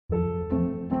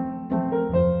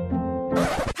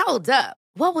Hold up.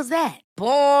 What was that?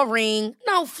 Boring.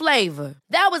 No flavor.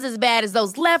 That was as bad as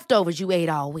those leftovers you ate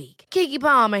all week. Keke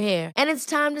Palmer here. And it's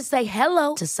time to say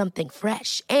hello to something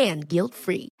fresh and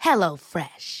guilt-free. Hello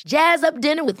Fresh. Jazz up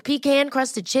dinner with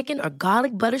pecan-crusted chicken or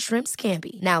garlic butter shrimp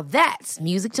scampi. Now that's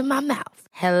music to my mouth.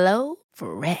 Hello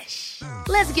Fresh.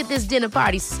 Let's get this dinner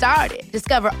party started.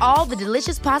 Discover all the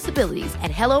delicious possibilities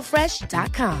at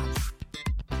hellofresh.com.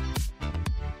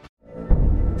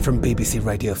 From BBC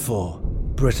Radio 4,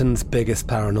 Britain's biggest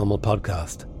paranormal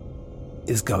podcast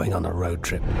is going on a road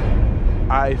trip.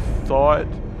 I thought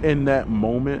in that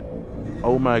moment,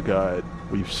 oh my God,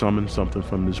 we've summoned something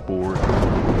from this board.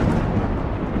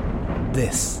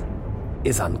 This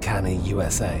is Uncanny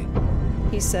USA.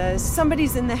 He says,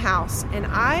 somebody's in the house, and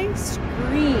I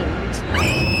screamed.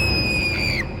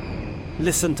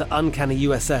 Listen to Uncanny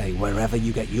USA wherever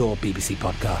you get your BBC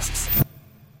podcasts,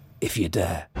 if you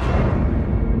dare.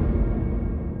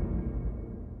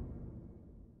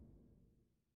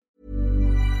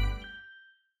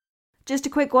 Just a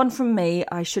quick one from me.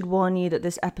 I should warn you that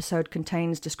this episode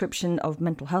contains description of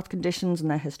mental health conditions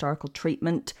and their historical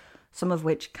treatment, some of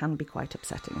which can be quite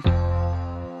upsetting.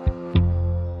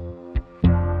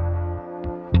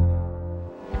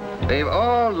 They've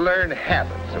all learned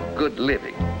habits of good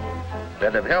living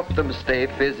that have helped them stay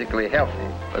physically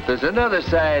healthy. But there's another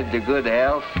side to good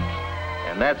health,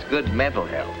 and that's good mental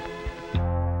health.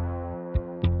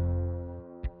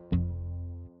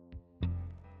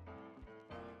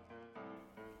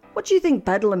 What do you think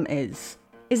Bedlam is?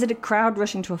 Is it a crowd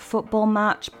rushing to a football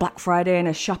match, Black Friday in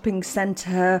a shopping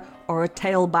centre, or a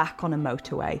tailback on a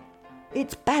motorway?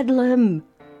 It's Bedlam!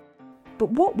 But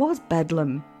what was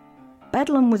Bedlam?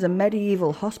 Bedlam was a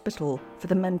medieval hospital for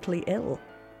the mentally ill.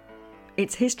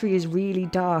 Its history is really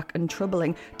dark and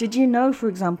troubling. Did you know, for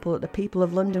example, that the people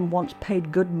of London once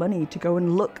paid good money to go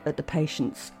and look at the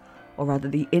patients, or rather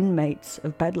the inmates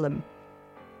of Bedlam?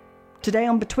 Today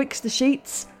on Betwixt the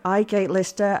Sheets, I, Kate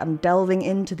Lister, am delving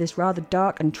into this rather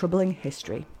dark and troubling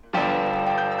history.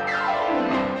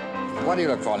 What do you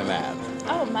look for in a man?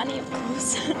 Oh, money, of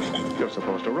course. You're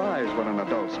supposed to rise when an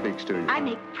adult speaks to you. I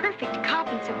make perfect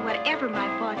copies of whatever my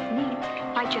boss needs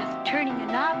by just turning a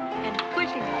knob and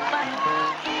pushing a button.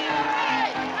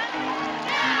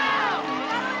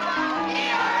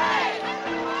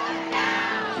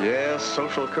 Yes,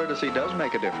 social courtesy does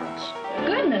make a difference.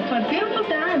 Goodness, what beautiful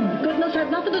diamonds. Goodness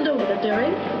has nothing to do with it,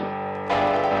 dearie.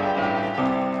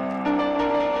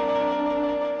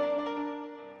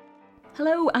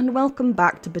 Hello and welcome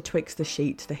back to Betwixt the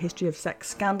Sheets, the history of sex,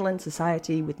 scandal and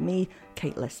society with me,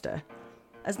 Kate Lister.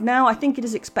 As now I think it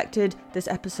is expected, this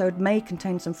episode may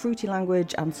contain some fruity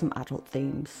language and some adult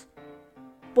themes.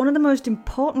 One of the most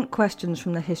important questions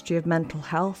from the history of mental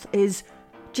health is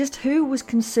just who was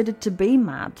considered to be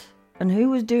mad and who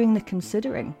was doing the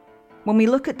considering? When we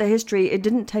look at the history, it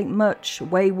didn't take much.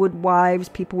 Wayward wives,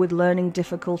 people with learning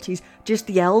difficulties, just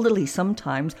the elderly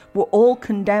sometimes, were all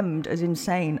condemned as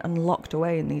insane and locked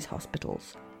away in these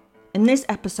hospitals. In this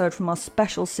episode from our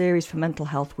special series for Mental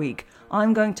Health Week,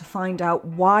 I'm going to find out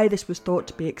why this was thought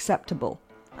to be acceptable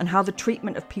and how the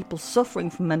treatment of people suffering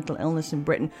from mental illness in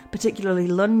Britain, particularly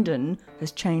London,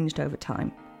 has changed over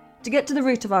time. To get to the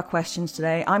root of our questions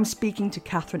today, I'm speaking to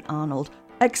Catherine Arnold,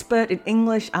 expert in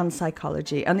English and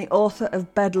psychology, and the author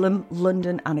of Bedlam,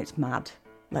 London and It's Mad.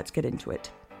 Let's get into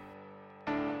it.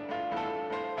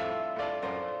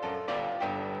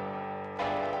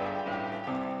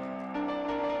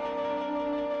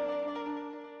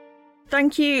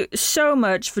 Thank you so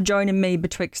much for joining me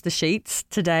betwixt the sheets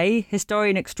today,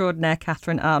 historian extraordinaire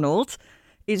Catherine Arnold.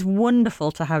 It's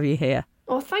wonderful to have you here.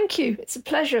 Oh, thank you. It's a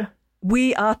pleasure.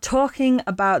 We are talking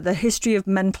about the history of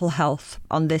mental health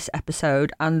on this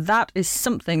episode, and that is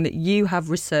something that you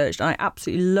have researched. I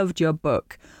absolutely loved your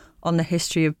book on the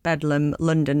history of Bedlam,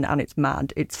 London and It's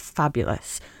Mad. It's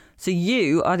fabulous. So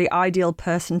you are the ideal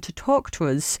person to talk to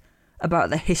us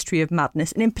about the history of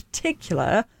madness, and in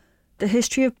particular, the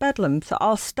history of Bedlam. So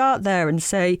I'll start there and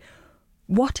say,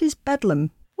 what is Bedlam?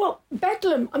 Well,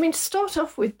 Bedlam, to start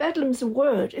off with, Bedlam's a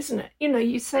word, isn't it?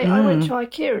 You say, I went to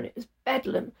IKEA and it was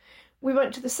Bedlam. We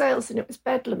went to the sales and it was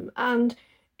Bedlam. And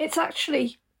it's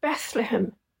actually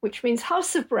Bethlehem, which means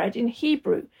house of bread in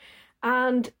Hebrew.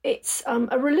 And it's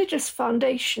a religious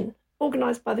foundation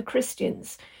organised by the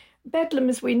Christians. Bedlam,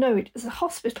 as we know it, is a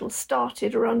hospital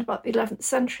started around about the 11th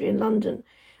century in London.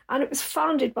 And it was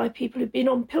founded by people who'd been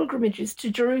on pilgrimages to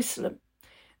Jerusalem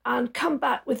and come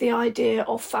back with the idea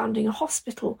of founding a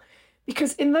hospital.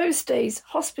 Because in those days,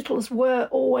 hospitals were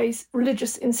always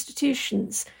religious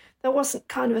institutions. There wasn't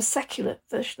kind of a secular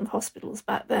version of hospitals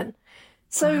back then.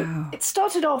 So it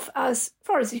started off as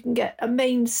far as you can get, a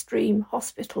mainstream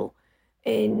hospital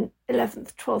in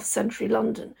 11th, 12th century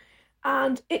London.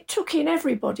 And it took in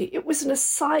everybody. It was an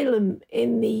asylum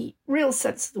in the real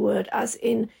sense of the word, as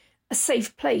in a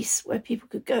safe place where people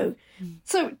could go.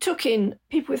 So it took in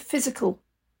people with physical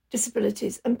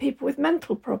disabilities and people with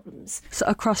mental problems. So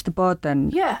across the board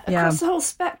then? Yeah, across the whole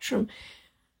spectrum.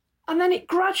 And then it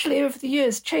gradually, over the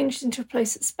years, changed into a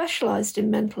place that specialised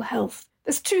in mental health.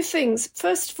 There's two things.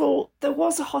 First of all, there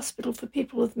was a hospital for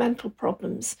people with mental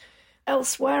problems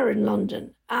elsewhere in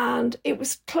London, and it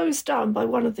was closed down by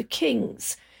one of the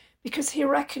kings because he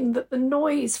reckoned that the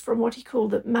noise from what he called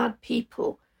the mad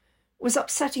people was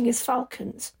upsetting his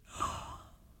falcons.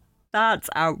 That's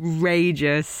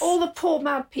outrageous. All the poor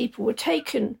mad people were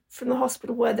taken from the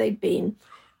hospital where they'd been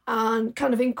and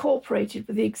kind of incorporated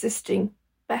with the existing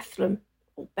Bedlam.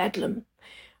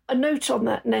 A note on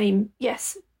that name,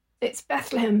 yes, it's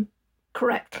Bethlehem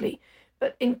correctly,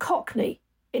 but in Cockney,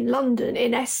 in London,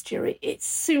 in Estuary, it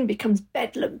soon becomes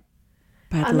Bedlam.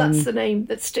 And that's the name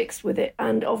that sticks with it.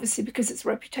 And obviously because its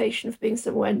reputation of being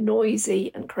somewhere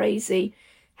noisy and crazy,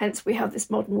 hence we have this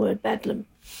modern word Bedlam.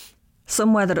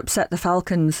 Somewhere that upset the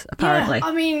falcons, apparently. Yeah,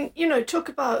 I mean, talk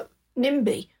about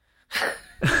NIMBY.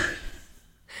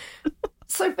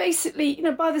 So basically,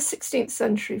 by the 16th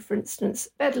century, for instance,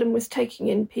 Bedlam was taking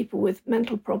in people with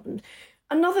mental problems.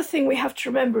 Another thing we have to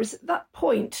remember is at that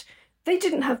point, they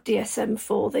didn't have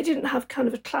DSM-4. They didn't have kind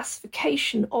of a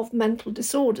classification of mental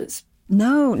disorders.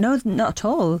 No, not at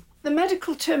all. The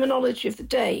medical terminology of the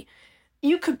day,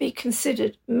 you could be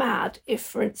considered mad if,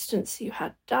 for instance, you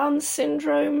had Down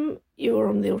syndrome, you were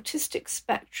on the autistic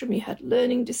spectrum, you had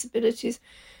learning disabilities,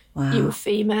 you were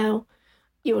female,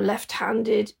 you were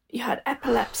left-handed, you had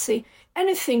epilepsy,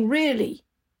 anything really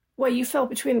where you fell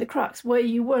between the cracks, where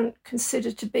you weren't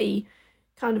considered to be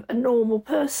kind of a normal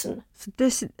person. So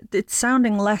it's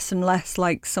sounding less and less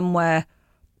like somewhere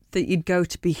that you'd go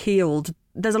to be healed.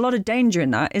 There's a lot of danger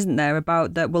in that, isn't there,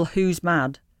 about that, well, who's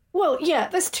mad? Well, yeah,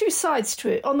 there's two sides to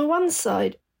it. On the one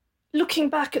side, looking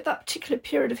back at that particular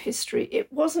period of history,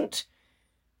 it wasn't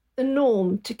the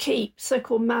norm to keep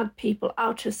so-called mad people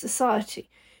out of society.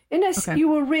 Unless you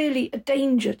were really a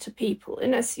danger to people,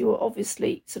 unless you were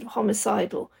obviously sort of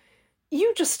homicidal,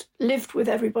 you just lived with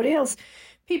everybody else.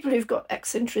 People who've got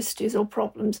eccentricities or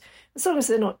problems, as long as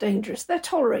they're not dangerous, they're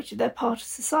tolerated, they're part of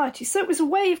society. So it was a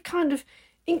way of kind of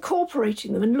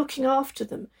incorporating them and looking after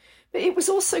them. But it was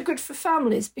also good for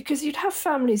families, because you'd have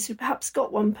families who perhaps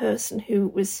got one person who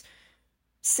was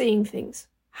seeing things,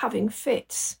 having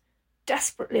fits,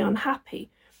 desperately unhappy.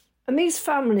 And these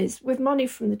families, with money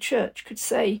from the church, could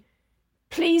say,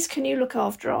 please, can you look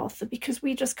after Arthur, because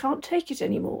we just can't take it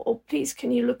anymore? Or please,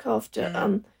 can you look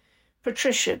after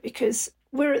Patricia, because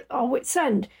we're at our wit's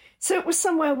end. So it was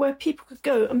somewhere where people could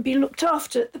go and be looked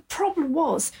after. The problem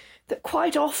was that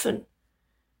quite often,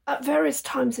 at various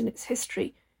times in its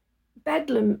history,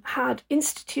 Bedlam had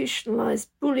institutionalised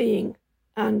bullying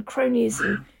and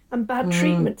cronyism and bad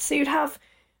treatment. So you'd have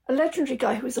a legendary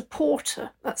guy who was a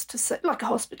porter, that's to say, like a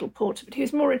hospital porter, but he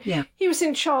was more he was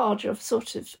in charge of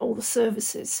sort of all the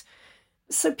services.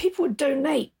 So people would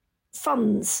donate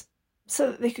funds so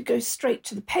that they could go straight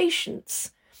to the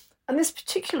patients. And this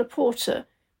particular porter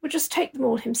would just take them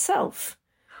all himself.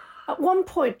 At one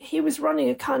point, he was running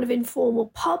a kind of informal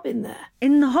pub in there.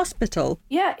 In the hospital?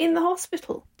 Yeah, in the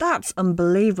hospital. That's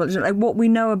unbelievable. Like what we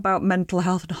know about mental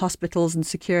health and hospitals and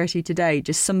security today,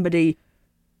 just somebody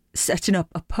setting up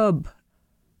a pub.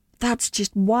 That's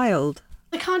just wild.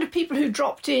 The kind of people who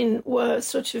dropped in were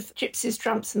sort of gypsies,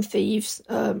 tramps and thieves.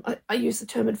 I use the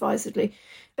term advisedly.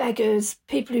 Beggars,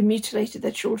 people who mutilated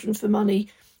their children for money.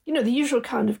 The usual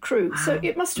kind of crew. So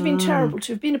it must have been terrible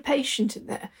to have been a patient in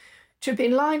there, to have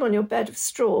been lying on your bed of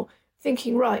straw,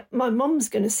 thinking, right, my mum's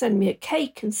going to send me a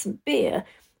cake and some beer,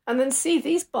 and then see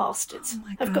these bastards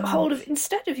have got hold of it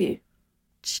instead of you.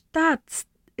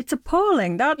 It's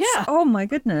appalling. Oh my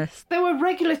goodness. There were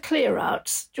regular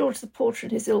clear-outs. George the Porter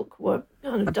and his ilk were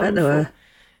kind of done for.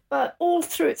 But all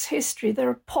through its history, there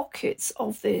are pockets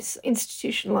of this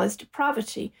institutionalised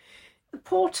depravity. The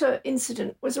Porter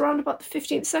incident was around about the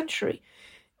 15th century.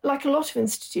 Like a lot of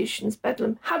institutions,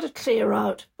 Bedlam had a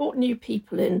clear-out, brought new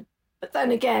people in, but then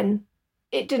again,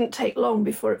 it didn't take long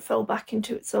before it fell back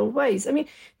into its old ways. I mean,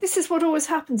 this is what always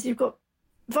happens. You've got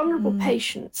vulnerable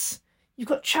patients, you've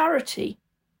got charity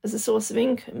as a source of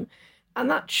income,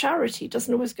 and that charity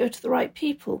doesn't always go to the right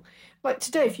people. Like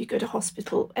today, if you go to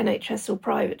hospital, NHS or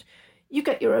private, you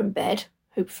get your own bed,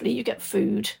 hopefully, you get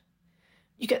food,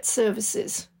 you get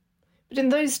services. But in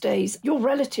those days, your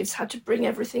relatives had to bring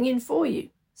everything in for you.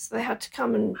 So they had to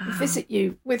come and visit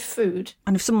you with food.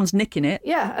 And if someone's nicking it...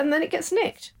 Yeah, and then it gets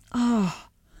nicked. Oh.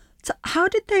 So how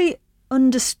did they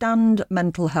understand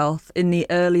mental health in the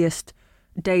earliest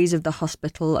days of the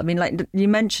hospital? I mean, like you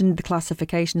mentioned the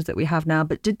classifications that we have now,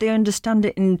 but did they understand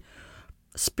it in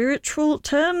spiritual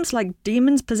terms, like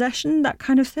demons, possession, that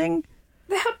kind of thing?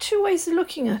 They had two ways of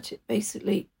looking at it,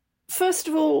 basically. First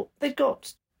of all, they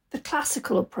got the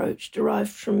classical approach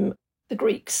derived from the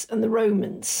Greeks and the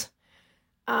Romans.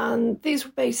 And these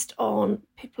were based on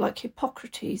people like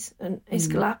Hippocrates and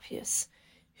Aesculapius,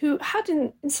 who had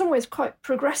in some ways quite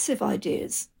progressive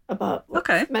ideas about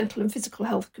what mental and physical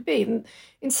health could be. And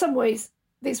in some ways,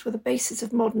 these were the basis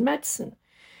of modern medicine.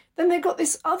 Then they got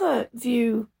this other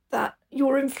view that you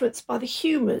were influenced by the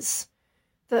humours,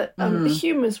 that the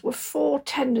humours were four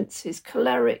tendencies: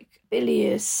 choleric,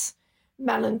 bilious,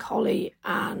 melancholy,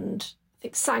 and I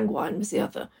think sanguine was the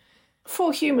other.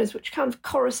 Four humours which kind of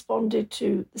corresponded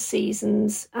to the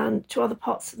seasons and to other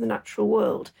parts of the natural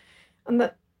world. And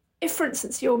that if, for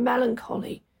instance, you're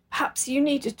melancholy, perhaps you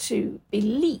needed to be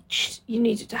leeched. You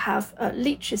needed to have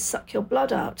leeches suck your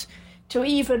blood out to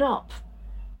even up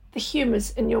the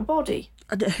humours in your body.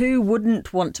 Who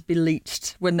wouldn't want to be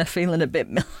leeched when they're feeling a bit...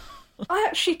 I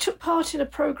actually took part in a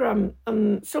programme,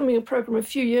 filming a programme a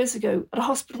few years ago at a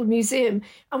hospital museum,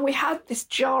 and we had this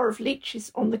jar of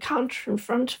leeches on the counter in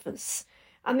front of us,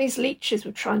 and these leeches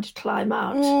were trying to climb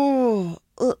out.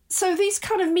 So these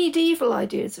kind of medieval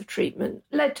ideas of treatment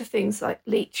led to things like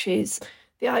leeches,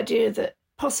 the idea that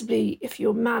possibly if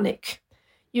you're manic,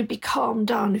 you'd be calmed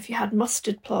down if you had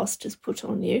mustard plasters put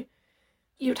on you.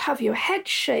 You'd have your head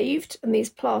shaved, and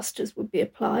these plasters would be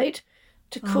applied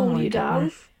to cool you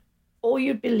down. Or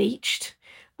you'd be leeched.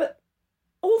 But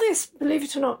all this, believe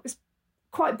it or not, was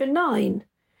quite benign.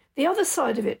 The other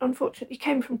side of it, unfortunately,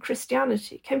 came from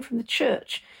Christianity, came from the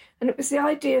church. And it was the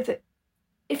idea that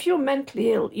if you're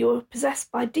mentally ill, you're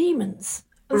possessed by demons.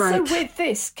 And so with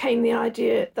this came the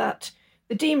idea that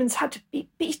the demons had to be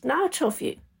beaten out of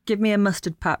you. Give me a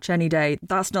mustard patch any day.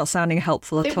 That's not sounding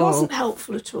helpful at all. It wasn't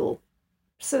helpful at all.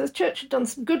 So the church had done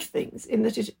some good things in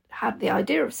that it had the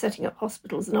idea of setting up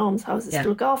hospitals and almshouses to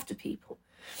look after people.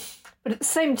 But at the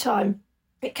same time,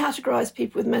 it categorised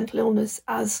people with mental illness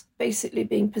as basically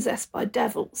being possessed by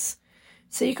devils.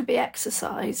 So you could be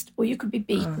exorcised or you could be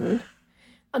beaten.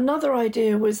 Another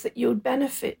idea was that you would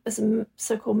benefit as a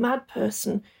so-called mad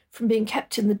person from being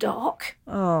kept in the dark.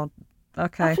 Oh,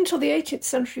 okay. Up until the 18th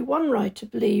century, one writer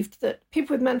believed that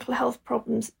people with mental health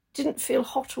problems didn't feel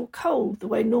hot or cold the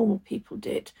way normal people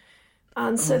did.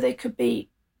 And so they could be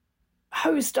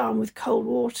hosed down with cold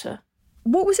water.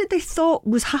 What was it they thought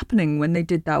was happening when they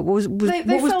did that?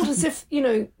 They felt as if,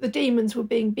 the demons were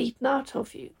being beaten out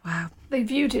of you. Wow. They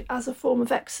viewed it as a form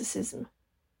of exorcism.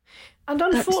 And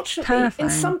unfortunately, in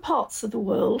some parts of the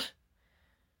world,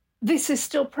 this is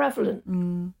still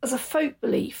prevalent. As a folk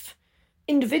belief,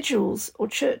 individuals or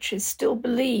churches still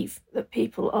believe that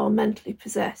people are mentally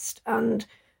possessed, and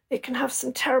it can have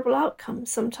some terrible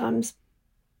outcomes, sometimes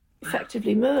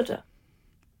effectively murder.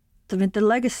 I mean, the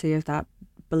legacy of that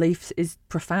belief is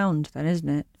profound then, isn't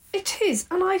it? It is,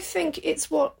 and I think it's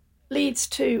what leads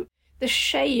to the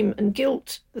shame and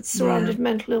guilt that surrounded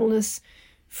mental illness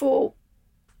for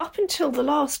up until the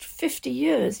last 50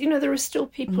 years. There are still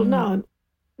people now,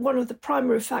 one of the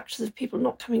primary factors of people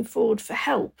not coming forward for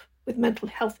help with mental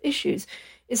health issues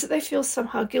is that they feel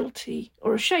somehow guilty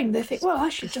or ashamed. They think, well, I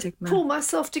should just pull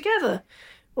myself together.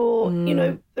 Or,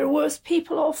 there are worse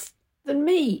people off than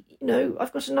me.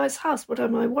 I've got a nice house. What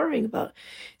am I worrying about?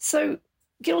 So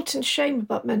guilt and shame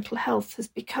about mental health has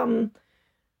become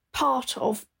part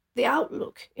of the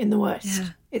outlook in the West. Yeah.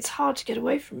 It's hard to get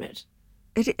away from it.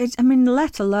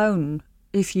 Let alone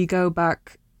if you go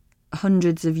back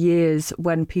hundreds of years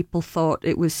when people thought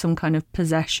it was some kind of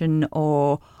possession,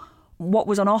 or what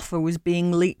was on offer was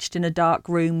being leeched in a dark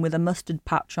room with a mustard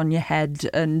patch on your head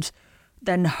and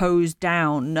then hosed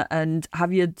down and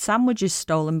have your sandwiches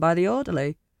stolen by the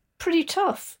orderly. Pretty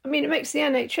tough. It makes the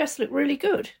NHS look really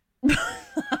good.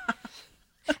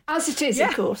 As it is,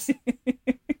 of course.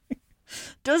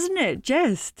 Doesn't it?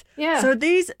 Just. Yeah. So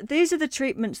these are the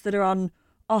treatments that are on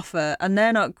offer, and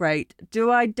they're not great. Do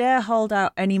I dare hold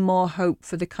out any more hope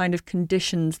for the kind of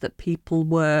conditions that people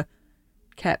were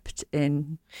kept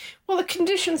in? Well, the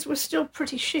conditions were still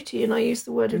pretty shitty, and I use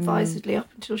the word advisedly up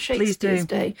until Shakespeare's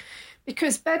day,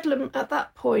 because Bedlam at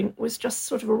that point was just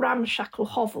sort of a ramshackle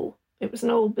hovel. It was an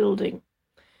old building.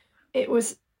 It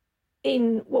was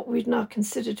in what we'd now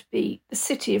consider to be the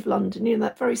city of London,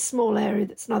 that very small area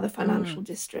that's now the financial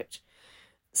district.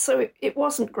 So it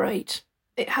wasn't great.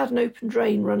 It had an open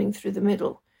drain running through the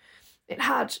middle. It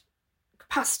had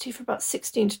capacity for about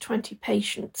 16 to 20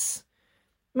 patients.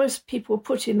 Most people were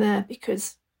put in there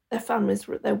because their families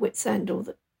were at their wits' end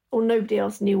or nobody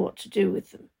else knew what to do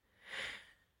with them.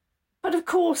 But of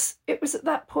course, it was at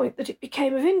that point that it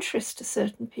became of interest to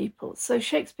certain people. So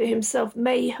Shakespeare himself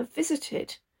may have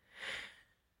visited.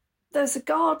 There's a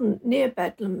garden near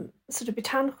Bedlam, a sort of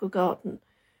botanical garden,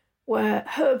 where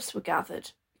herbs were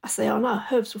gathered. As they are now,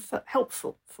 herbs were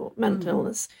helpful for mental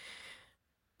illness.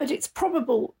 But it's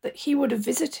probable that he would have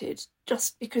visited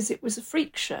just because it was a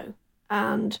freak show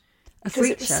and because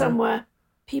it was somewhere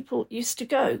people used to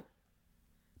go.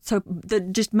 So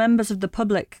just members of the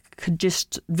public could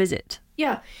just visit?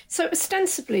 Yeah. So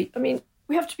ostensibly, I mean,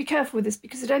 we have to be careful with this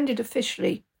because it ended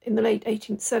officially in the late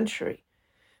 18th century.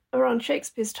 Around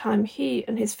Shakespeare's time, he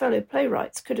and his fellow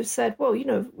playwrights could have said, well, you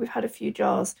know, we've had a few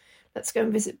jars, let's go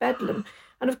and visit Bedlam.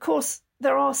 And of course,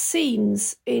 there are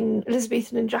scenes in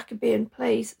Elizabethan and Jacobean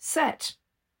plays set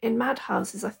in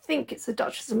madhouses. I think it's the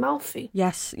Duchess of Malfi.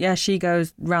 Yes, yeah, she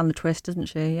goes round the twist, doesn't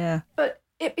she? Yeah. But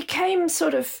it became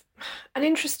sort of an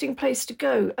interesting place to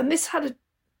go. And this had,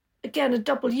 a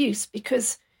double use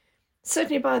because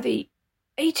certainly by the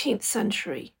 18th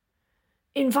century,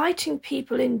 inviting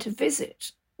people in to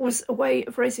visit was a way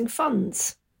of raising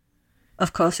funds.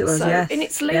 Of course it was, so yes. In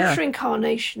its later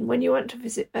incarnation, when you went to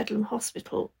visit Bedlam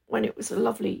Hospital, when it was a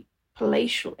lovely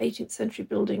palatial 18th century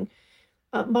building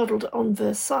modelled on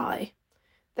Versailles,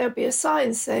 there would be a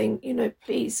sign saying, you know,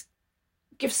 please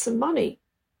give some money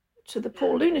to the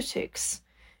poor lunatics,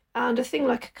 and a thing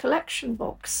like a collection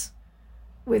box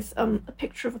with a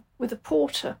picture with a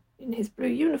porter in his blue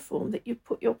uniform that you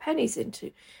put your pennies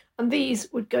into. And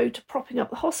these would go to propping up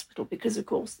the hospital because, of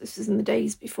course, this is in the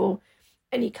days before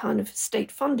any kind of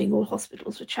state funding. All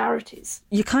hospitals were charities.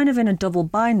 You're kind of in a double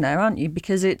bind there, aren't you?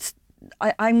 Because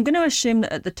I'm going to assume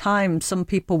that at the time some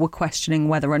people were questioning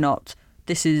whether or not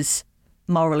this is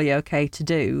morally okay to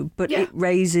do, but it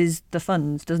raises the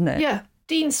funds, doesn't it? Yeah.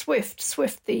 Dean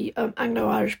Swift, the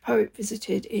Anglo-Irish poet,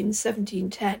 visited in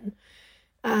 1710,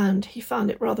 and he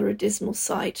found it rather a dismal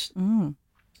sight.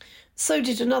 So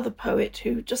did another poet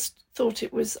who just thought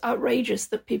it was outrageous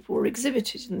that people were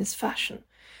exhibited in this fashion.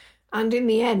 And in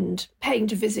the end, paying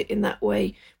to visit in that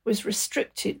way was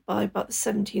restricted by about the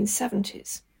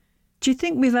 1770s. Do you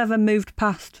think we've ever moved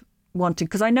past wanting?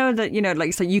 Because I know that, you know, like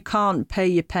you say, you can't pay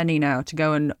your penny now to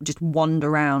go and just wander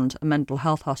around a mental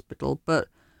health hospital. But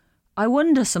I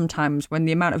wonder sometimes when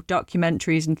the amount of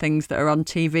documentaries and things that are on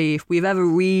TV, if we've ever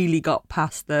really got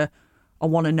past the, I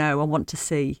want to know, I want to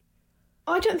see.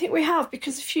 I don't think we have,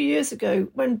 because a few years ago,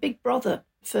 when Big Brother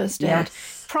first aired,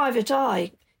 Private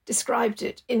Eye described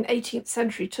it in 18th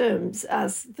century terms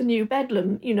as the new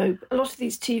Bedlam. You know, a lot of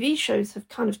these TV shows have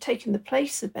kind of taken the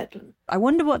place of Bedlam. I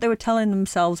wonder what they were telling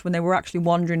themselves when they were actually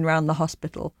wandering around the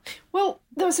hospital. Well,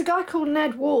 there was a guy called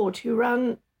Ned Ward he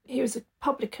was a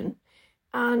publican,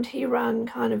 and he ran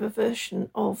kind of a version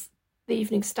of the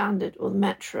Evening Standard or the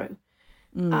Metro.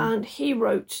 And he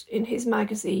wrote in his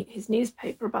magazine, his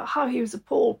newspaper, about how he was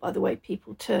appalled by the way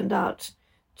people turned out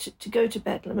to go to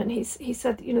Bedlam. And he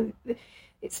said, you know,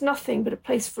 it's nothing but a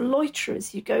place for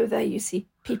loiterers. You go there, you see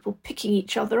people picking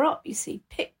each other up, you see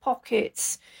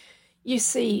pickpockets, you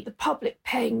see the public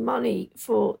paying money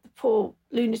for the poor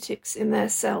lunatics in their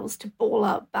cells to bawl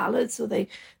out ballads, or they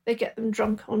get them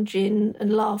drunk on gin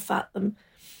and laugh at them.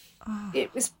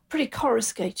 It was pretty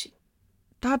coruscating.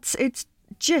 It's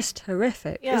just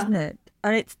horrific, isn't it?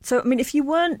 And it's so, I mean, if you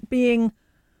weren't being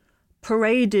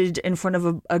paraded in front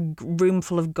of a room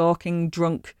full of gawking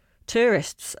drunk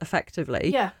tourists,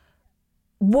 effectively,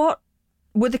 what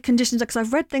were the conditions? Because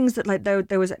I've read things that, like,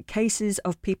 there was cases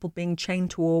of people being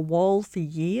chained to a wall for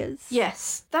years.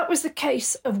 Yes, that was the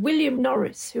case of William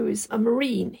Norris, who was a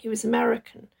Marine. He was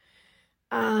American,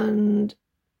 and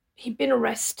he'd been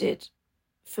arrested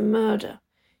for murder.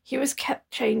 He was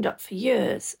kept chained up for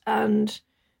years, and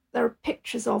there are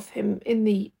pictures of him in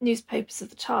the newspapers of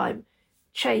the time,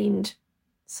 chained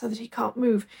so that he can't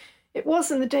move. It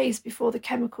was in the days before the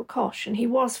chemical kosh, and he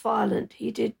was violent.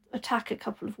 He did attack a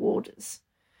couple of warders.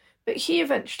 But he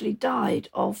eventually died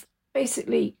of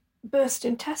basically burst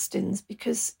intestines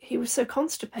because he was so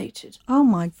constipated. Oh,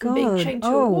 my God. From being chained to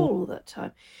a wall all that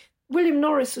time. William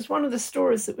Norris was one of the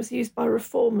stories that was used by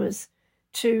reformers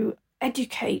to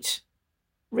educate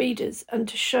readers and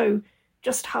to show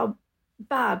just how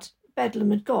bad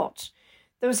Bedlam had got.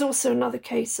 There was also another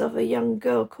case of a young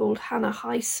girl called Hannah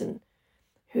Hyson,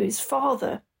 whose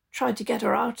father tried to get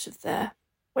her out of there.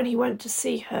 When he went to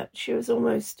see her, she was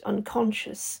almost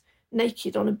unconscious,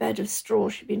 naked on a bed of straw.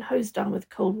 She'd been hosed down with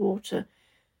cold water.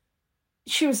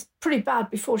 She was pretty bad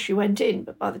before she went in,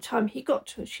 but by the time he got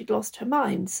to her, she'd lost her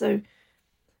mind. So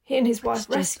He and his wife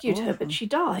rescued her, but she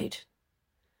died.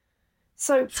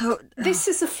 So this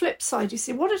is the flip side. You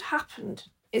see, what had happened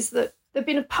is that there'd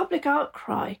been a public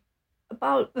outcry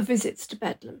about the visits to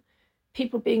Bedlam,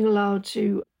 people being allowed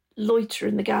to loiter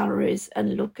in the galleries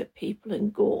and look at people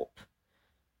and gawp.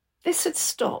 This had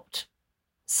stopped.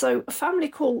 So a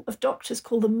family of doctors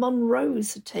called the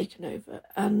Munros had taken over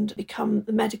and become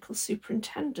the medical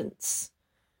superintendents.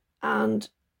 And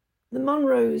the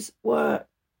Munros were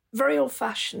very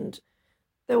old-fashioned.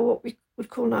 They were what we would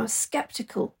call now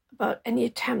sceptical about any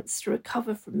attempts to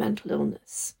recover from mental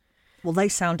illness. Well, they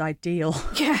sound ideal.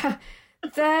 Yeah.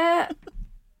 Their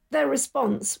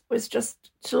response was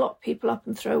just to lock people up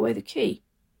and throw away the key.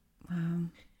 Wow.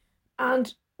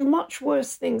 And much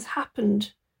worse things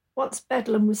happened once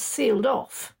Bedlam was sealed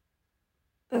off.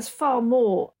 There's far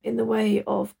more in the way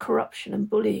of corruption and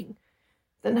bullying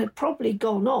than had probably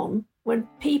gone on when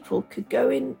people could go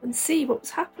in and see what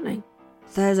was happening.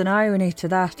 There's an irony to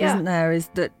that, isn't there? Is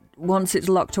that once it's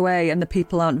locked away and the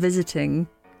people aren't visiting,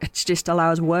 it just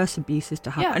allows worse abuses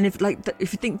to happen. Yeah. And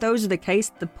if you think those are the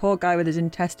case, the poor guy with his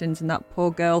intestines and that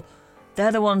poor girl,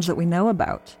 they're the ones that we know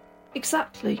about.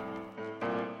 Exactly.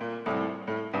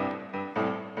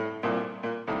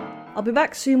 I'll be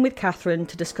back soon with Catherine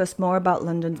to discuss more about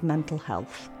London's mental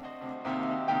health.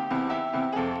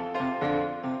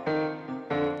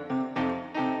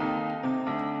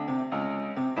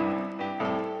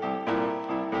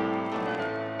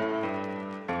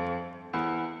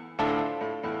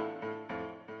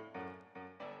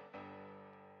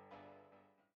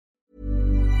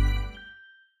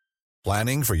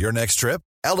 Planning for your next trip?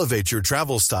 Elevate your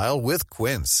travel style with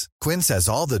Quince. Quince has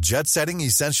all the jet-setting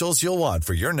essentials you'll want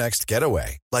for your next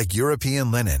getaway, like European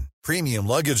linen, premium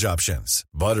luggage options,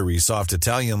 buttery soft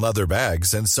Italian leather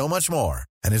bags, and so much more.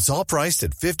 And it's all priced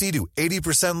at 50 to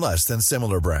 80% less than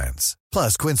similar brands.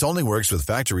 Plus, Quince only works with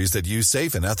factories that use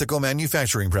safe and ethical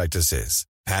manufacturing practices.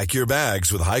 Pack your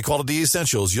bags with high-quality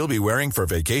essentials you'll be wearing for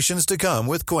vacations to come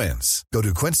with Quince. Go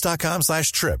to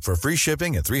quince.com/trip for free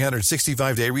shipping and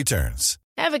 365-day returns.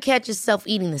 Ever catch yourself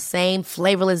eating the same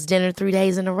flavorless dinner 3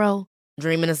 days in a row?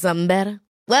 Dreaming of something better?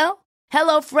 Well,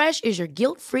 HelloFresh is your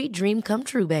guilt-free dream come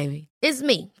true, baby. It's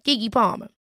me, Keke Palmer.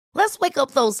 Let's wake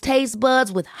up those taste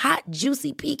buds with hot,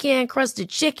 juicy pecan-crusted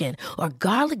chicken or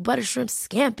garlic butter shrimp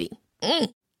scampi.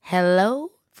 Hello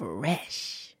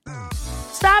Fresh.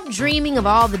 Stop dreaming of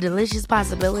all the delicious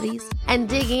possibilities and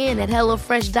dig in at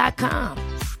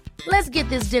HelloFresh.com. Let's get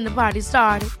this dinner party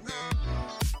started.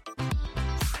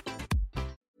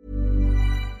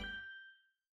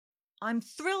 I'm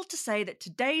thrilled to say that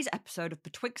today's episode of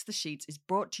Betwixt the Sheets is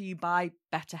brought to you by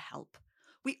BetterHelp.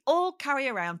 We all carry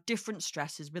around different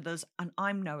stresses with us, and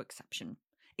I'm no exception.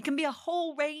 It can be a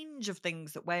whole range of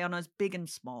things that weigh on us, big and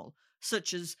small,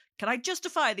 such as, can I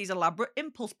justify these elaborate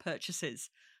impulse purchases?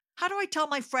 How do I tell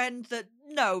my friend that,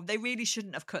 no, they really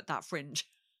shouldn't have cut that fringe?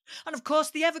 And of course,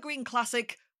 the evergreen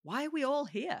classic, why are we all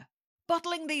here?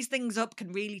 Bottling these things up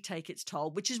can really take its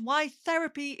toll, which is why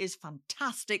therapy is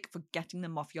fantastic for getting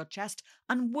them off your chest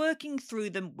and working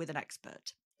through them with an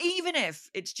expert, even if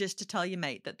it's just to tell your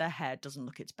mate that their hair doesn't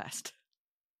look its best.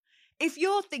 If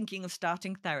you're thinking of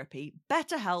starting therapy,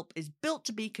 BetterHelp is built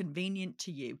to be convenient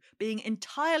to you, being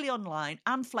entirely online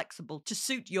and flexible to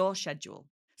suit your schedule.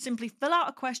 Simply fill out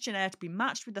a questionnaire to be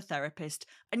matched with a therapist,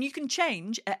 and you can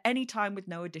change at any time with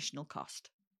no additional cost.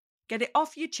 Get it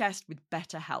off your chest with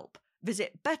BetterHelp.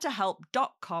 Visit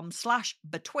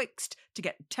betterhelp.com/betwixt to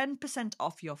get 10%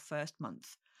 off your first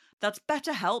month. That's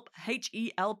BetterHelp,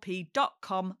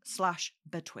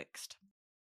 HELP.com/betwixt.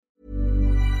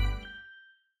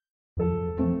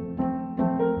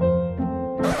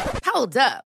 Hold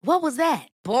up. What was that?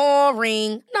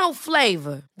 Boring. No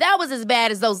flavor. That was as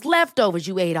bad as those leftovers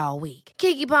you ate all week.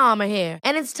 Keke Palmer here,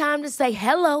 and it's time to say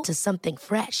hello to something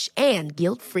fresh and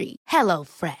guilt-free. Hello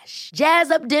Fresh. Jazz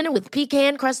up dinner with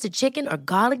pecan-crusted chicken or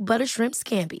garlic butter shrimp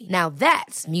scampi. Now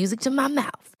that's music to my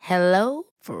mouth. Hello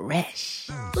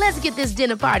Fresh. Let's get this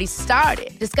dinner party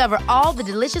started. Discover all the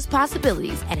delicious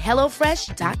possibilities at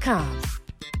HelloFresh.com.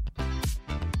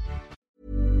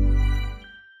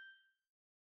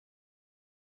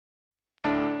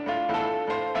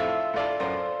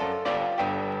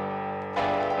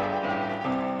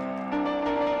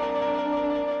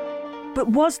 But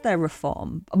was there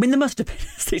reform? I mean, there must have been.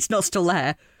 It's not still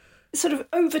there. Sort of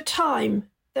over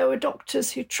time, there were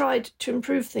doctors who tried to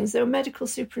improve things. There were medical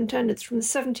superintendents from the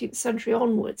 17th century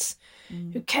onwards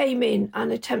who came in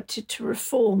and attempted to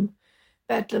reform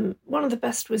Bedlam. One of the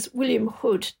best was William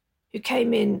Hood, who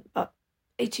came in about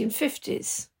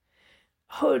 1850s.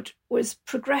 Hood was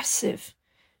progressive.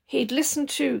 He'd listened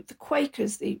to the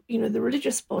Quakers, the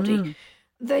religious body,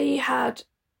 they had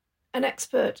an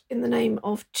expert in the name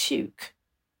of Tuke,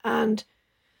 and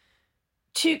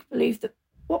Tuke believed that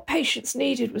what patients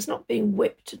needed was not being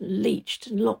whipped and leeched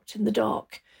and locked in the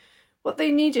dark. What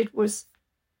they needed was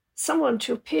someone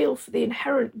to appeal for the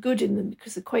inherent good in them,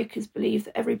 because the Quakers believed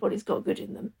that everybody's got good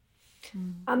in them.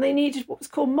 And they needed what was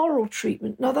called moral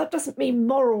treatment. Now, that doesn't mean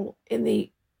moral in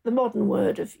the modern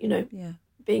word of,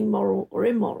 being moral or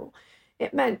immoral.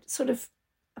 It meant sort of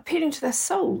appealing to their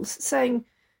souls, saying,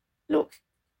 look,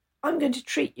 I'm going to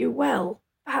treat you well.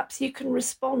 Perhaps you can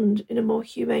respond in a more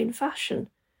humane fashion.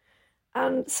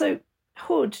 And so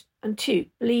Hood and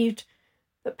Tuke believed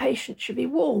that patients should be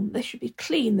warm, they should be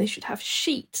clean, they should have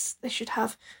sheets, they should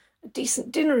have a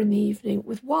decent dinner in the evening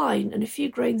with wine and a few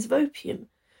grains of opium.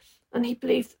 And he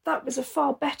believed that was a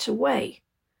far better way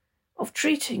of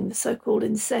treating the so-called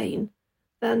insane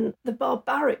than the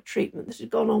barbaric treatment that had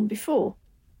gone on before.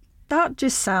 That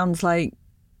just sounds like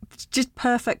just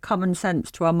perfect common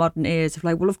sense to our modern ears of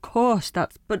like, well, of course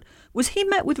that's... But was he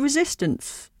met with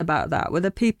resistance about that? Were there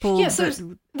people... Yes,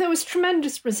 there was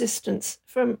tremendous resistance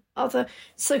from other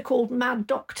so-called mad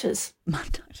doctors.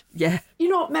 Mad doctors, yeah. You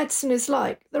know what medicine is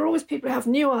like? There are always people who have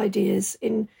new ideas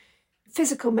in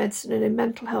physical medicine and in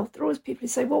mental health. There are always people who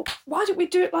say, well, why don't we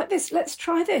do it like this? Let's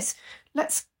try this.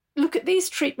 Let's look at these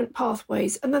treatment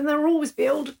pathways. And then there will always be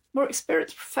older, more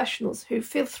experienced professionals who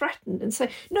feel threatened and say,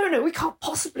 no, we can't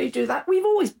possibly do that. We've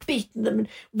always beaten them and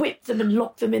whipped them and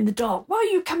locked them in the dark. Why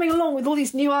are you coming along with all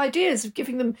these new ideas of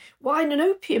giving them wine and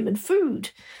opium and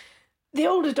food? The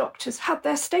older doctors had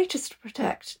their status to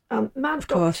protect. Mad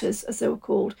doctors, as they were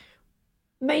called,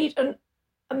 made an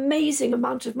amazing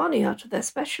amount of money out of their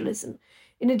specialism.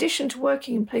 In addition to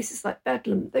working in places like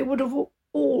Bedlam, they would have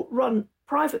all run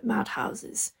private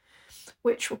madhouses,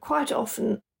 which were quite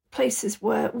often places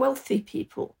where wealthy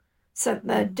people sent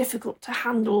their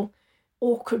difficult-to-handle,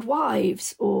 awkward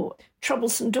wives or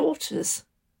troublesome daughters.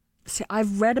 See,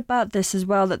 I've read about this as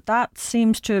well, that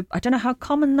seems to... I don't know how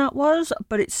common that was,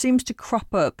 but it seems to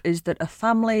crop up, is that a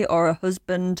family or a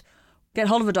husband get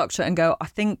hold of a doctor and go, I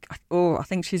think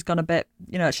she's gone a bit,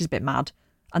 she's a bit mad.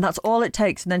 And that's all it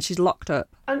takes, and then she's locked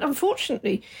up. And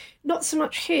unfortunately, not so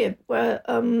much here, where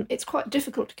it's quite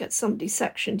difficult to get somebody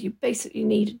sectioned. You basically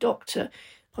need a doctor,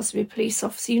 possibly a police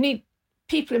officer. You need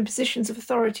people in positions of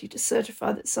authority to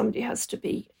certify that somebody has to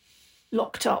be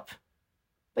locked up.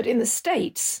 But in the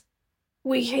States,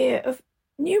 we hear of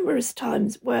numerous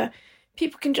times where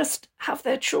people can just have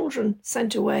their children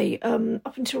sent away.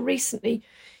 Up until recently,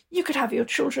 you could have your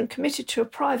children committed to a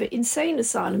private insane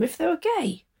asylum if they were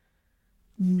gay.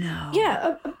 No.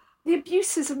 Yeah, the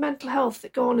abuses of mental health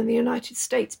that go on in the United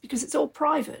States, because it's all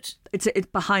private. It's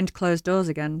behind closed doors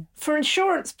again. For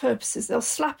insurance purposes, they'll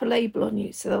slap a label on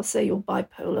you, so they'll say you're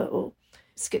bipolar or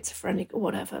schizophrenic or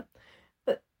whatever.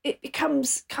 But it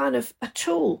becomes kind of a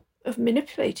tool of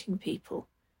manipulating people,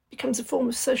 it becomes a form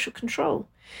of social control.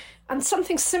 And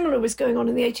something similar was going on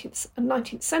in the 18th and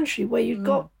 19th century, where you'd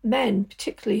got men,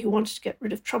 particularly, who wanted to get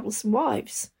rid of troublesome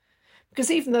wives. Because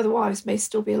even though the wives may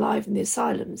still be alive in the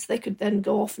asylums, they could then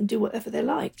go off and do whatever they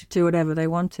liked. Do whatever they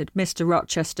wanted. Mr.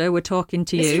 Rochester, we're talking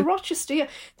to you. Mr. Rochester, yeah.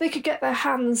 They could get their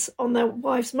hands on their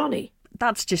wives' money.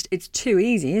 That's just, it's too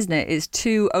easy, isn't it? It's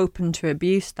too open to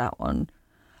abuse, that one.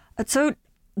 So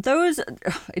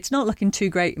it's not looking too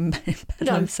great in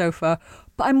Bedlam so far.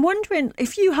 But I'm wondering,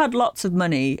 if you had lots of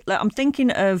money, like I'm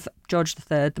thinking of George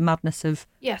III, the madness of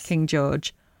King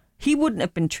George. He wouldn't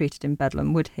have been treated in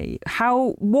Bedlam, would he?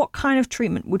 What kind of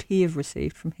treatment would he have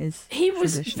received from his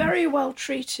physicians? Was very well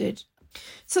treated.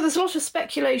 So there's a lot of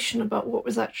speculation about what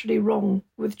was actually wrong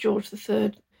with George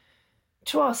III.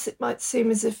 To us, it might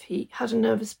seem as if he had a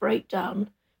nervous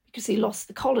breakdown because he lost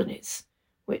the colonies,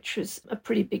 which was a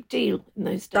pretty big deal in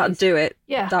those days. That'd do it.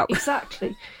 Yeah,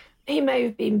 exactly. He may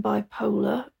have been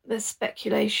bipolar. There's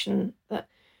speculation that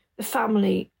the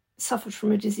family suffered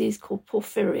from a disease called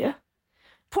porphyria.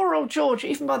 Poor old George,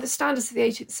 even by the standards of the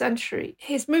 18th century,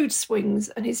 his mood swings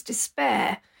and his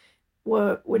despair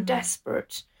were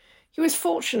desperate. He was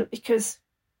fortunate because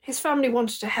his family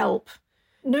wanted to help.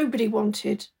 Nobody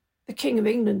wanted the King of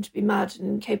England to be mad and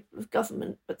incapable of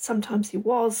government, but sometimes he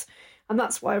was, and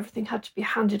that's why everything had to be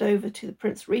handed over to the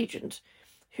Prince Regent,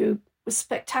 who was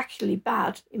spectacularly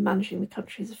bad in managing the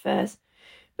country's affairs.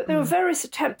 But there were various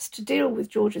attempts to deal with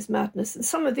George's madness, and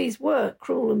some of these were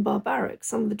cruel and barbaric.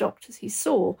 Some of the doctors he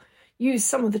saw used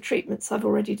some of the treatments I've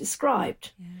already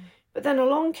described. Yeah. But then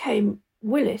along came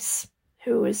Willis,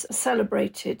 who was a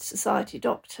celebrated society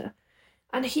doctor,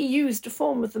 and he used a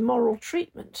form of the moral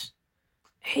treatment.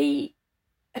 He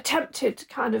attempted to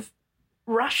kind of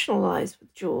rationalise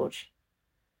with George,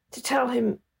 to tell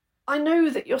him, I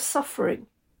know that you're suffering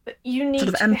but you need sort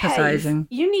of to emphasising.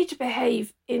 You need to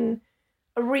behave in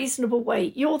a reasonable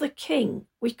way. You're the king.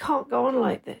 We can't go on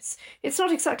like this. It's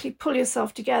not exactly pull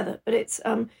yourself together, but it's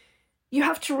you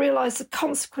have to realise the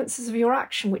consequences of your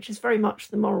action, which is very much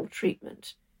the moral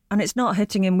treatment. And it's not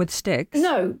hitting him with sticks.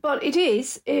 No, but it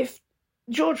is if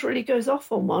George really goes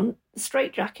off on one, the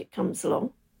straitjacket comes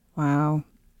along. Wow.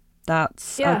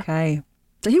 That's okay.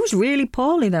 So he was really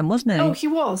poorly then, wasn't he? Oh, he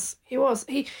was.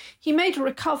 He made a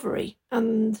recovery,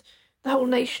 and the whole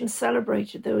nation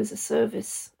celebrated. There was a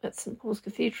service at St Paul's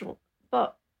Cathedral.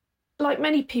 But like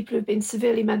many people who've been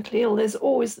severely mentally ill, there's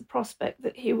always the prospect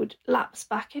that he would lapse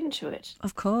back into it.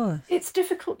 Of course. It's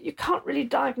difficult. You can't really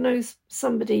diagnose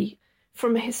somebody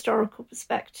from a historical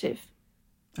perspective.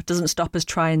 It doesn't stop us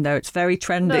trying, though. It's very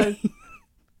trendy. No.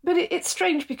 But it's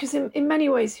strange because in many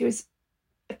ways he was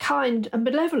a kind and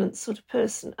benevolent sort of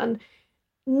person, and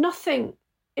nothing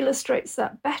illustrates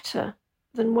that better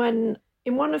than when,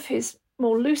 in one of his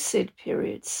more lucid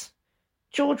periods,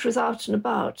 George was out and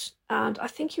about, and I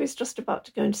think he was just about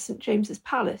to go into St James's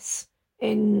Palace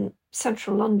in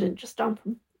central London, just down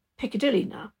from Piccadilly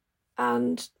now,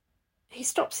 and he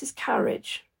stops his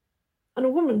carriage, and a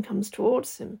woman comes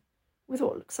towards him with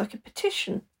what looks like a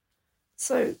petition.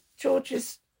 So George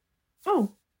is,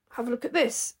 oh, have a look at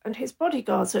this. And his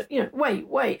bodyguards are,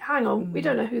 wait, hang on. We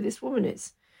don't know who this woman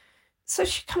is. So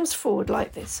she comes forward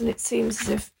like this, and it seems as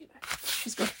if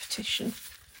she's got a petition.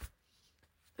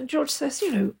 And George says,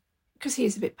 because he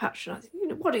is a bit patronising,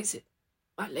 what is it,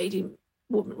 my lady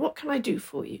woman? What can I do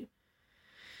for you?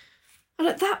 And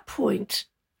at that point,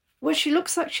 where she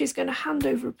looks like she's going to hand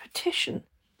over a petition,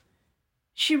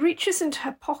 she reaches into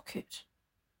her pocket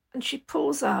and she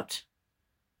pulls out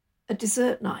a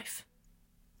dessert knife.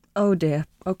 Oh dear,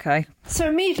 okay. So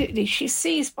immediately she's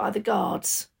seized by the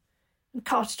guards and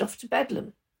carted off to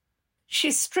Bedlam.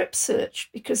 She's strip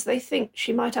searched because they think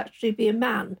she might actually be a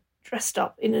man dressed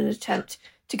up in an attempt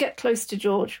to get close to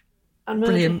George and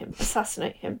murder him,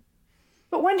 assassinate him.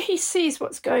 But when he sees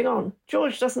what's going on,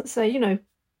 George doesn't say,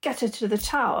 get her to the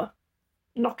tower,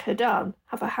 knock her down,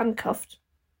 have her handcuffed.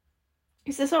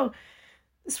 He says, oh,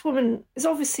 this woman is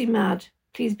obviously mad.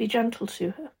 Please be gentle to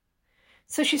her.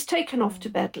 So she's taken off to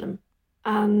Bedlam,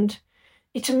 and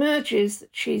it emerges that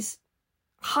she's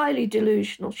highly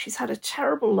delusional. She's had a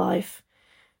terrible life.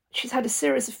 She's had a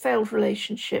series of failed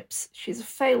relationships. She's a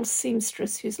failed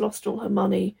seamstress who's lost all her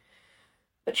money.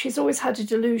 But she's always had a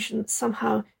delusion that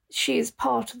somehow she is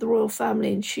part of the royal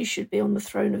family and she should be on the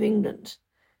throne of England.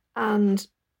 And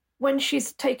when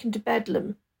she's taken to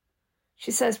Bedlam,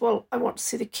 she says, well, I want to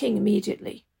see the king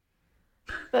immediately.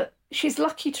 But she's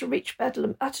lucky to reach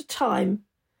Bedlam at a time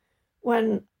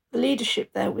when the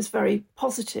leadership there was very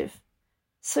positive.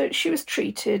 So she was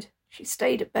treated. She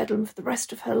stayed at Bedlam for the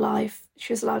rest of her life.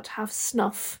 She was allowed to have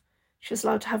snuff. She was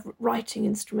allowed to have writing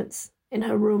instruments in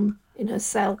her room, in her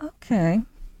cell. Okay.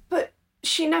 But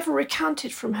she never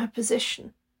recanted from her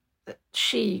position that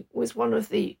she was one of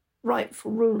the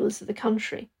rightful rulers of the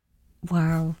country.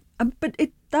 Wow. But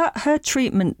her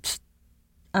treatment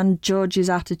and George's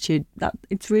attitude, that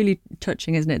it's really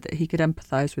touching, isn't it, that he could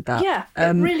empathise with that? Yeah,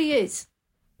 it really is.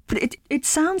 But it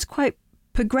sounds quite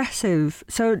progressive.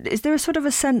 So is there a sort of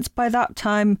a sense by that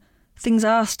time things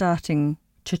are starting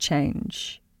to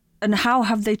change? And how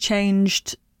have they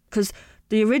changed? Because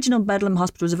the original Bedlam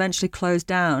Hospital was eventually closed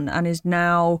down and is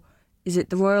now, is it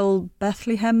the Royal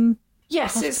Bethlehem?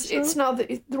 Yes, it's now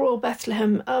the Royal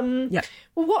Bethlehem. Yeah.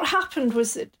 Well, what happened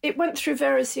was that it went through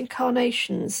various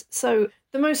incarnations. So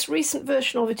the most recent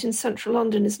version of it in central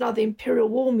London is now the Imperial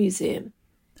War Museum.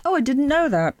 Oh, I didn't know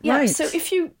that. Yeah, right. So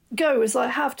if you go, as I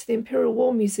have, to the Imperial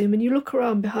War Museum and you look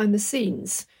around behind the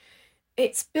scenes,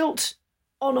 it's built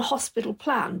on a hospital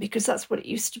plan because that's what it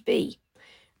used to be.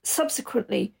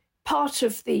 Subsequently, part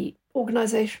of the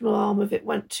organisational arm of it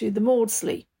went to the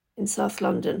Maudsley in South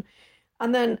London,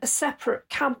 and then a separate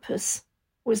campus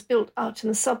was built out in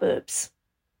the suburbs,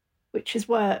 which is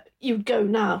where you'd go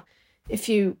now if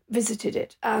you visited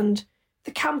it. And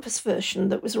the campus version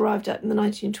that was arrived at in the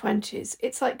 1920s,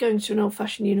 it's like going to an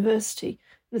old-fashioned university.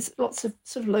 There's lots of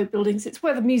sort of low buildings. It's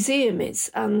where the museum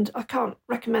is, and I can't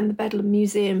recommend the Bedlam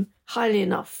Museum highly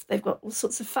enough. They've got all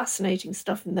sorts of fascinating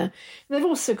stuff in there. And they've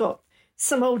also got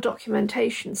some old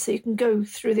documentation, so you can go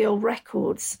through the old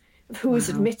records of who was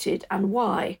admitted and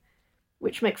why,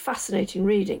 which make fascinating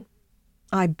reading.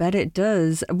 I bet it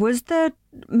does. Was there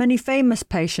many famous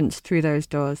patients through those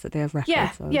doors that they have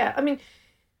records of? Yeah. I mean,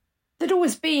 there'd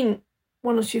always been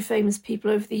one or two famous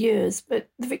people over the years, but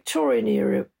the Victorian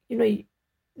era, the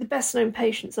best-known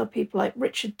patients are people like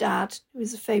Richard Dadd, who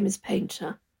was a famous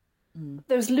painter.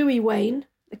 There was Louis Wain,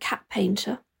 the cat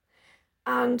painter,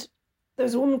 and there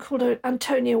was a woman called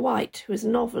Antonia White, who was a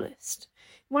novelist.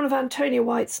 In one of Antonia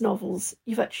White's novels,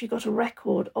 you've actually got a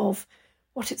record of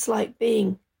what it's like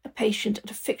being a patient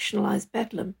at a fictionalised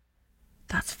Bedlam.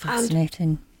 That's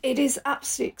fascinating. And it is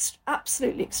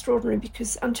absolutely extraordinary,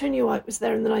 because Antonia White was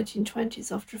there in the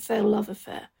 1920s after a failed love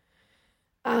affair.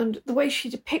 And the way she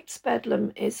depicts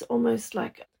Bedlam is almost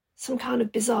like some kind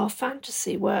of bizarre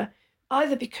fantasy where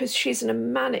either because she's in a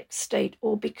manic state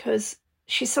or because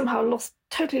she somehow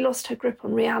totally lost her grip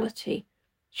on reality,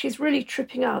 she's really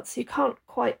tripping out, so you can't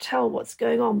quite tell what's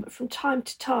going on. But from time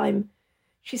to time,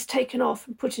 she's taken off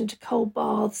and put into cold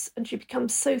baths, and she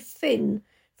becomes so thin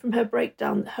from her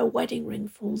breakdown that her wedding ring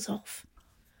falls off.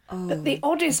 Oh, but the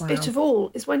oddest bit of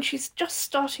all is when she's just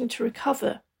starting to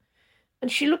recover,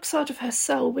 and she looks out of her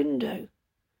cell window,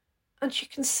 and she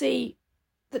can see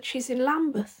that she's in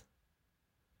Lambeth.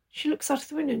 She looks out of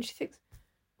the window and she thinks,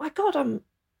 my God,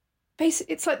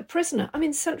 it's like The Prisoner. I'm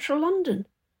in central London.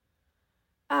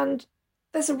 And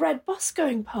there's a red bus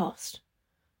going past.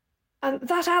 And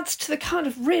that adds to the kind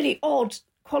of really odd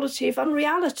quality of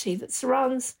unreality that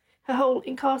surrounds her whole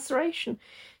incarceration.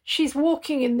 She's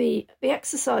walking in the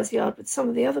exercise yard with some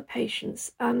of the other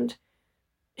patients, and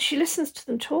she listens to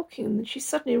them talking, and she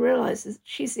suddenly realises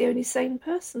she's the only sane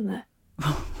person there.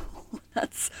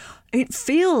 It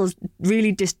feels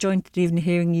really disjointed even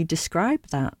hearing you describe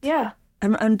that. Yeah.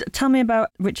 And tell me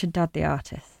about Richard Dadd, the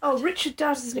artist. Oh, Richard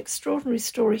Dadd is an extraordinary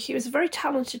story. He was a very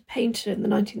talented painter in the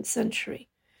 19th century,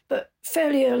 but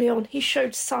fairly early on he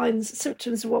showed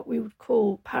symptoms of what we would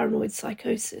call paranoid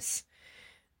psychosis.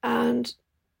 And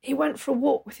he went for a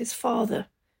walk with his father,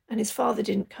 and his father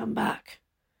didn't come back.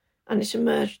 And it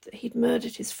emerged that he'd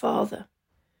murdered his father.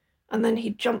 And then he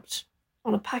jumped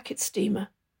on a packet steamer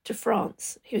to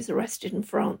France. He was arrested in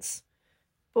France,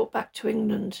 brought back to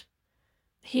England.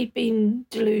 He'd been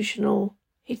delusional.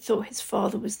 He thought his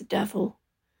father was the devil.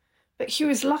 But he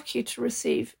was lucky to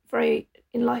receive very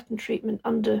enlightened treatment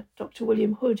under Dr.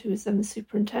 William Hood, who was then the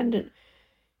superintendent,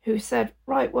 who said,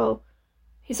 right, well,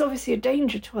 he's obviously a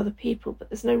danger to other people, but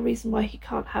there's no reason why he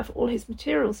can't have all his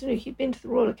materials. You know, he'd been to the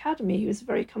Royal Academy. He was a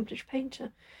very accomplished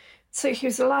painter. So he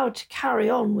was allowed to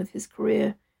carry on with his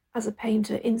career as a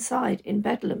painter inside in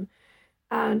Bedlam.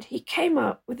 And he came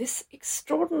up with this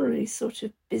extraordinarily sort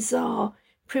of bizarre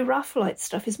pre-Raphaelite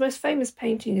stuff. His most famous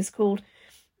painting is called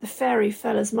The Fairy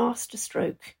Fella's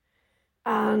Masterstroke.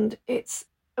 And it's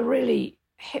a really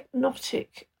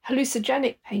hypnotic,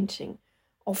 hallucinogenic painting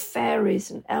of fairies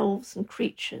and elves and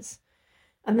creatures.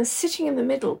 And then sitting in the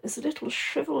middle is a little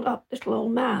shriveled up little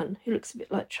old man who looks a bit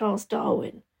like Charles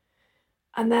Darwin.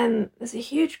 And then there's a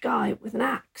huge guy with an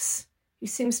axe who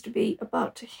seems to be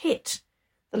about to hit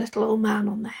the little old man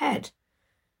on the head.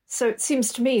 So it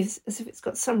seems to me as if it's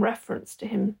got some reference to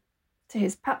him, to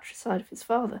his patricide of his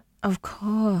father. Of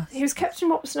course. He was kept in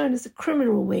what was known as the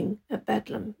criminal wing at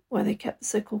Bedlam, where they kept the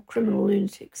so-called criminal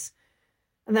lunatics.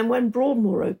 And then when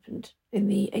Broadmoor opened in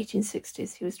the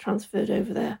 1860s, he was transferred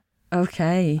over there.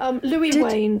 Okay. Louis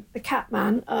Wain, the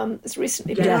Catman, has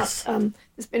recently been out.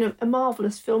 There's been a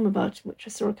marvellous film about him, which I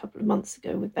saw a couple of months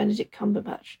ago with Benedict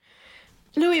Cumberbatch.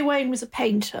 Louis Wain was a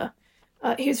painter.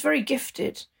 He was very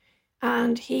gifted,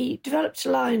 and he developed a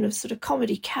line of sort of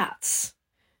comedy cats.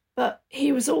 But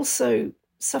he was also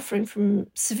suffering from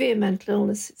severe mental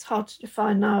illness. It's hard to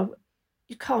define now.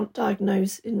 You can't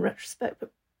diagnose in retrospect,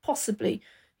 but possibly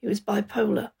he was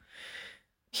bipolar.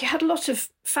 He had a lot of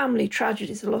family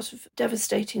tragedies, a lot of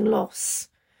devastating loss.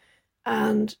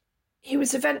 And he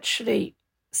was eventually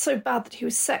so bad that he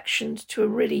was sectioned to a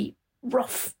really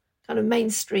rough kind of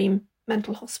mainstream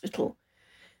mental hospital.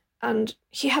 And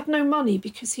he had no money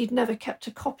because he'd never kept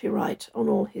a copyright on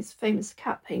all his famous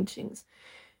cat paintings.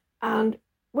 And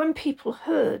when people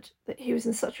heard that he was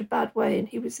in such a bad way and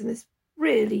he was in this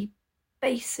really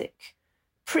basic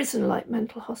prison-like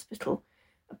mental hospital,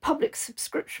 a public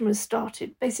subscription was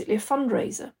started, basically a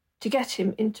fundraiser, to get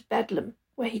him into Bedlam,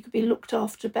 where he could be looked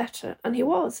after better. And he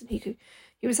was. And he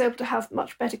was able to have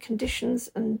much better conditions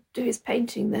and do his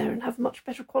painting there and have much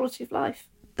better quality of life.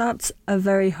 That's a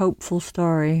very hopeful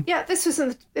story. Yeah, this was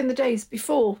in the days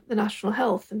before the National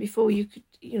Health and before you could,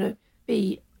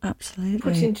 be absolutely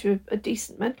put into a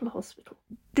decent mental hospital.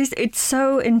 It's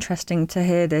so interesting to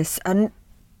hear this. And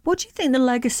what do you think the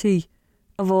legacy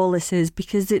of all this is?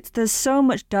 Because there's so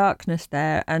much darkness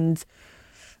there and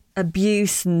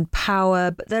abuse and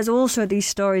power, but there's also these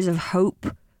stories of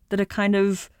hope that are kind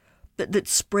of that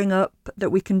spring up, that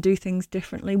we can do things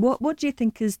differently. What do you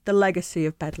think is the legacy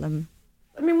of Bedlam?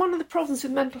 I mean, one of the problems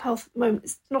with mental health at the moment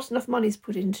is not enough money is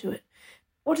put into it.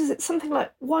 What is it? Something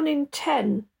like 1 in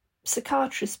 10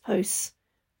 psychiatrist posts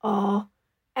are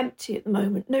empty at the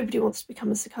moment. Nobody wants to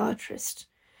become a psychiatrist.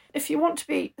 If you want to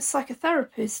be a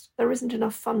psychotherapist, there isn't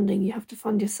enough funding. You have to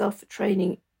fund yourself for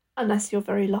training, unless you're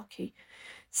very lucky.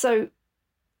 So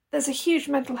there's a huge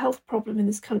mental health problem in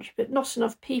this country, but not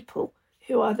enough people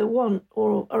who either want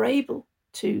or are able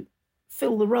to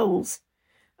fill the roles.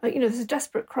 There's a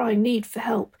desperate crying need for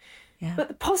help. Yeah. But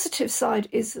the positive side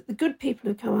is that the good people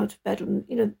who come out of Bedlam,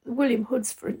 William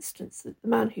Hoods, for instance, the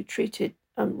man who treated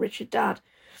Richard Dadd,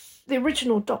 the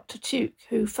original Dr. Tuke,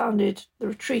 who founded the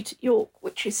retreat at York,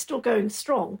 which is still going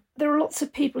strong. There are lots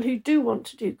of people who do want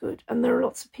to do good, and there are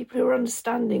lots of people who are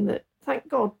understanding that, thank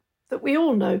God, that we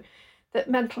all know that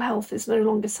mental health is no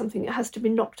longer something that has to be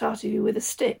knocked out of you with a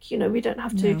stick. We don't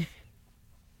have to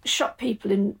shut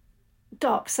people in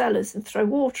dark cellars and throw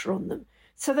water on them.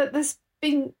 So that there's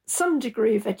been some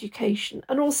degree of education.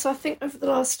 And also, I think over the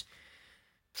last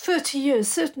 30 years,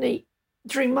 certainly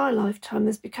during my lifetime,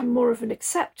 there's become more of an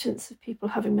acceptance of people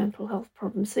having mental health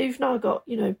problems. So you've now got,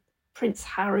 Prince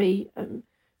Harry and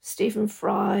Stephen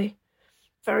Fry,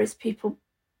 various people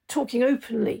talking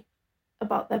openly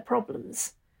about their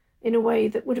problems in a way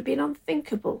that would have been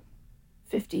unthinkable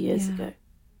 50 years ago.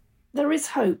 There is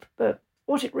hope, but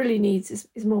what it really needs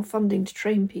is more funding to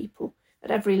train people at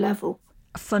every level.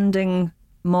 Funding,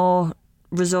 more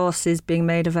resources being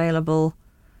made available,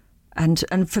 and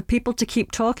for people to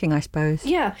keep talking, I suppose.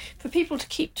 Yeah, for people to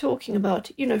keep talking about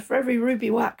it. For every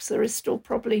Ruby Wax, there is still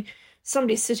probably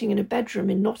somebody sitting in a bedroom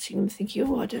in Nottingham thinking,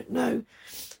 oh, I don't know.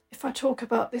 If I talk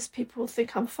about this, people will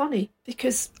think I'm funny,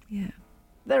 because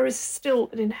there is still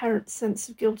an inherent sense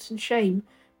of guilt and shame,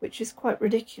 which is quite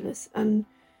ridiculous. And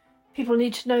people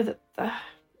need to know that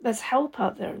there's help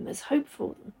out there and there's hope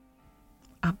for them.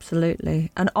 Absolutely.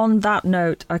 And on that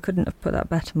note, I couldn't have put that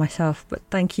better myself, but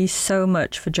thank you so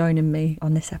much for joining me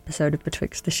on this episode of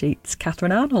Betwixt the Sheets,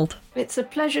 Catherine Arnold. It's a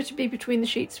pleasure to be between the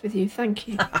sheets with you. Thank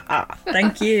you.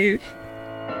 Thank you.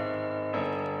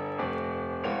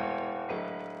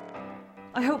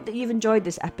 I hope that you've enjoyed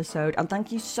this episode, and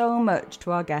thank you so much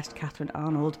to our guest, Catherine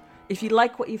Arnold. If you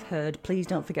like what you've heard, please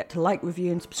don't forget to like,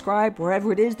 review and subscribe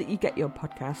wherever it is that you get your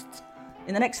podcasts.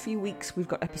 In the next few weeks, we've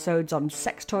got episodes on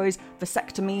sex toys,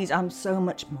 vasectomies and so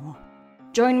much more.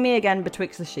 Join me again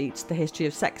Betwixt the Sheets, the history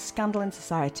of sex, scandal and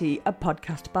society, a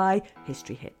podcast by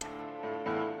History Hit.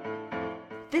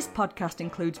 This podcast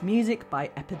includes music by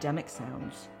Epidemic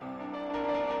Sounds.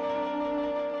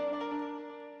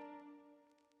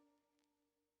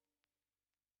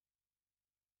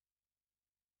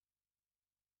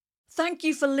 Thank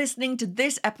you for listening to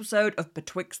this episode of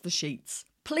Betwixt the Sheets.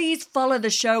 Please follow the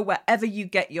show wherever you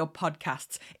get your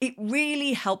podcasts. It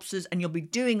really helps us and you'll be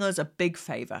doing us a big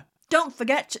favour. Don't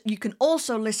forget, you can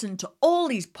also listen to all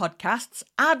these podcasts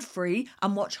ad-free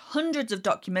and watch hundreds of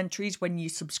documentaries when you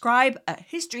subscribe at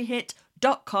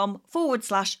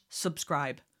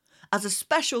historyhit.com/subscribe. As a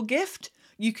special gift,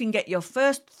 you can get your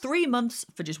first 3 months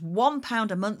for just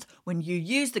 £1 a month when you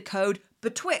use the code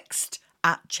BETWIXT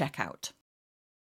at checkout.